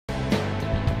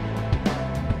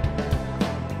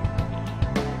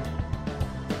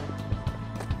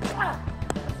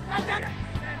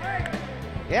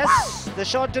Yes, the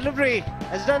short delivery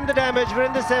has done the damage.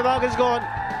 Virender Sehwag is gone.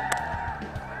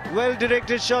 Well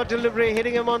directed short delivery,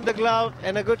 hitting him on the glove,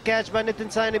 and a good catch by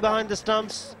Nitin Saini behind the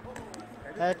stumps.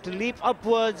 Had to leap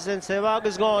upwards and Sehwag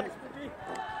is gone.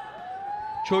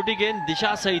 छोटी गेंद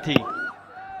दिशा सही थी,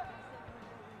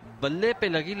 बल्ले पे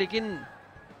लगी, लेकिन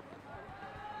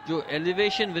जो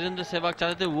elevation Virendra Sehwag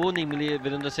चाहते थे वो नहीं मिली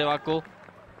वीरेंद्र सहवाग को.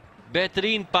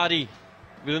 बेहतरीन पारी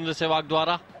वीरेंद्र सहवाग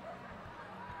द्वारा.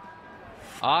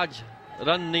 आज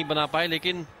रन नहीं बना पाए,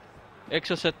 लेकिन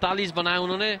 147 बनाए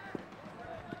उन्होंने.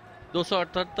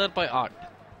 278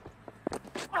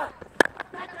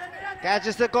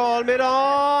 Catches the call mid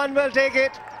on, will take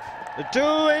it.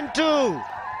 2-2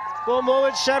 for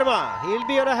Mohit Sharma. He'll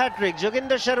be on a hat-trick.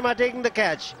 Joginder Sharma taking the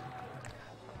catch.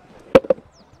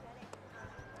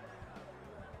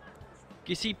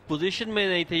 किसी पोजीशन में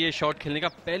नहीं थे ये शॉट खेलने का.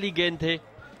 पहली गेंद थे,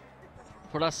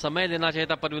 थोड़ा समय लेना चाहिए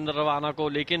था परविंदर रवाना को,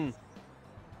 लेकिन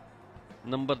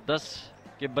नंबर 10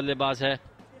 के बल्लेबाज है.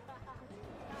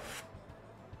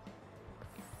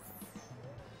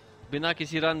 बिना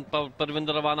किसी रन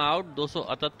परविंदर रवाना आउट.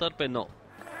 278 पे 9.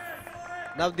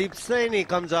 Navdeep Saini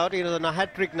comes out, on a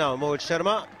hat-trick now. Mohit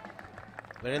Sharma.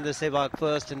 Virender Sehwag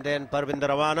first and then Parvinder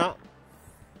Ravana.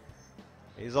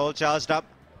 He's all charged up.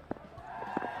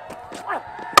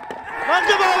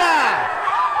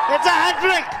 It's a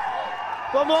hat-trick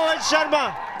for Mohit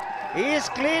Sharma. He's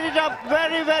cleaned it up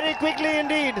very, very quickly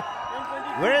indeed.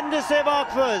 Virender Sehwag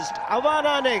first,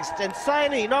 Ravana next, and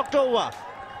Saini knocked over.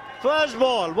 First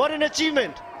ball, what an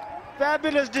achievement.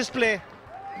 Fabulous display.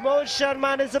 Mohit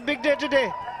Sharma, and it's a big day today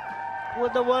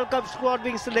with the World Cup squad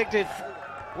being selected.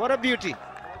 What a beauty.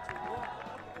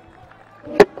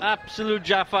 Absolute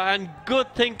Jaffa and good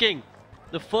thinking.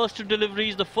 The first two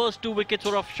deliveries, the first 2 wickets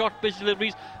were of short pitch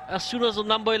deliveries. As soon as the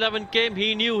number 11 came,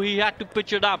 he knew he had to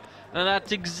pitch it up, and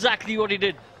that's exactly what he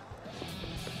did.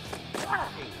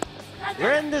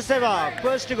 Virender Sehwag,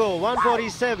 first to go,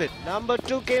 147. Number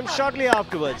 2 came shortly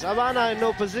afterwards. Ravana in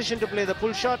no position to play the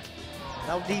pull shot.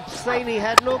 Navdeep Saini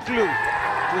had no clue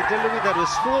to a delivery that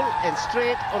was full and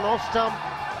straight on off stump,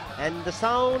 and the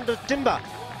sound of timber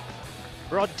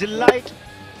brought delight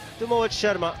to Mohit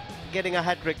Sharma, getting a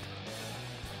hat-trick.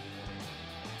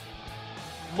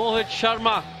 Mohit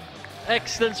Sharma,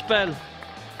 excellent spell.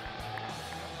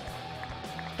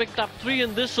 Picked up 3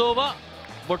 in this over,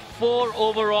 but 4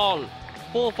 overall.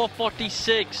 4 for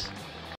 46.